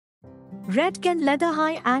Redken leather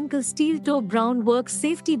high ankle steel toe brown work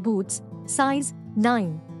safety boots, size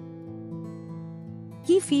 9.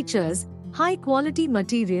 Key features: high quality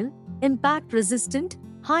material, impact resistant,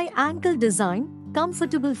 high ankle design,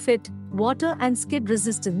 comfortable fit, water and skid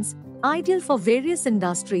resistance, ideal for various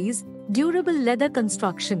industries, durable leather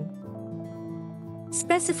construction.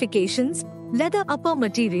 Specifications: leather upper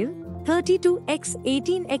material, 32x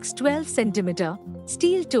 18x 12 cm,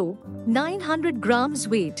 steel toe, 900 grams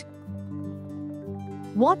weight.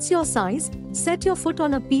 What's your size? Set your foot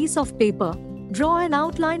on a piece of paper. Draw an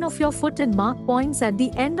outline of your foot and mark points at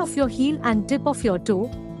the end of your heel and tip of your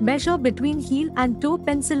toe. Measure between heel and toe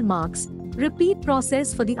pencil marks. Repeat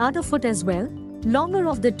process for the other foot as well. Longer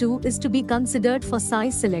of the two is to be considered for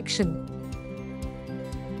size selection.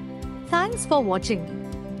 Thanks for watching.